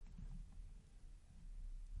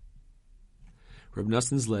Reb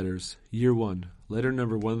Noson's Letters, Year 1, Letter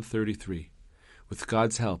number 133. With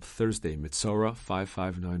God's help, Thursday, Mitzorah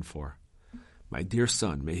 5594. My dear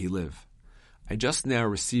son, may he live. I just now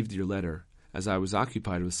received your letter, as I was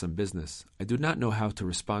occupied with some business. I do not know how to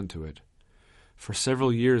respond to it. For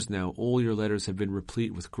several years now, all your letters have been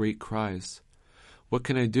replete with great cries. What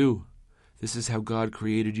can I do? This is how God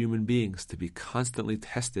created human beings, to be constantly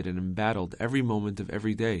tested and embattled every moment of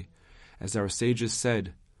every day. As our sages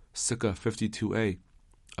said, Sukkah 52a,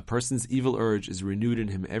 a person's evil urge is renewed in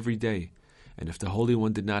him every day, and if the Holy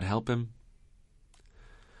One did not help him,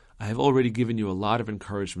 I have already given you a lot of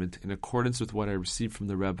encouragement in accordance with what I received from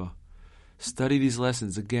the Rebbe. Study these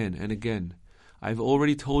lessons again and again. I have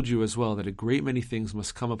already told you as well that a great many things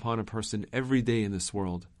must come upon a person every day in this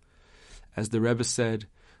world. As the Rebbe said,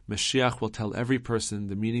 Mashiach will tell every person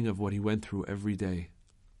the meaning of what he went through every day.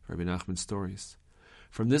 Rabbi Nachman's stories.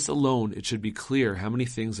 From this alone, it should be clear how many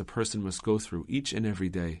things a person must go through each and every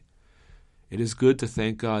day. It is good to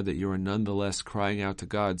thank God that you are nonetheless crying out to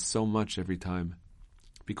God so much every time,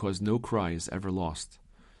 because no cry is ever lost.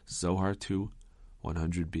 Zohar 2,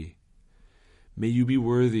 100b. May you be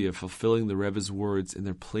worthy of fulfilling the Rebbe's words in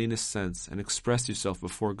their plainest sense and express yourself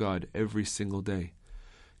before God every single day,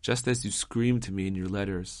 just as you scream to me in your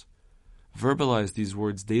letters. Verbalize these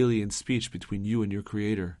words daily in speech between you and your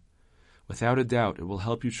Creator. Without a doubt, it will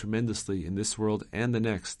help you tremendously in this world and the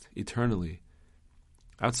next, eternally.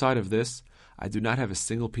 Outside of this, I do not have a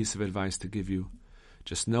single piece of advice to give you.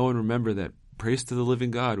 Just know and remember that, praise to the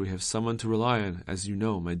living God, we have someone to rely on, as you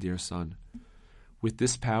know, my dear son. With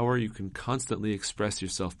this power, you can constantly express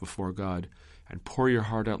yourself before God and pour your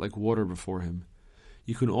heart out like water before Him.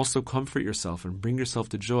 You can also comfort yourself and bring yourself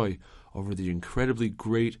to joy over the incredibly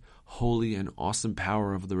great, holy, and awesome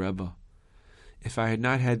power of the Rebbe. If I had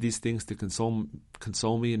not had these things to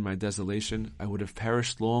console me in my desolation, I would have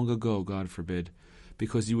perished long ago, God forbid,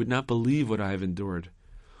 because you would not believe what I have endured.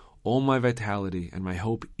 All my vitality and my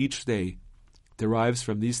hope each day derives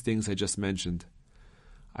from these things I just mentioned.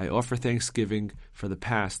 I offer thanksgiving for the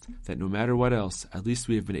past, that no matter what else, at least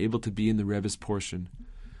we have been able to be in the Rebbe's portion.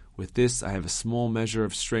 With this, I have a small measure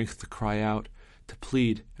of strength to cry out, to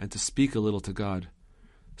plead, and to speak a little to God.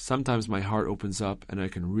 Sometimes my heart opens up and I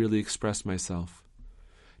can really express myself.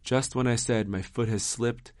 Just when I said, my foot has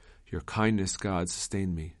slipped, your kindness, God,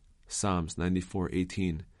 sustained me. Psalms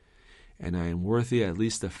 94:18. And I am worthy at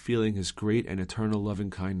least of feeling His great and eternal loving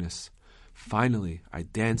kindness. Finally, I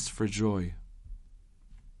danced for joy.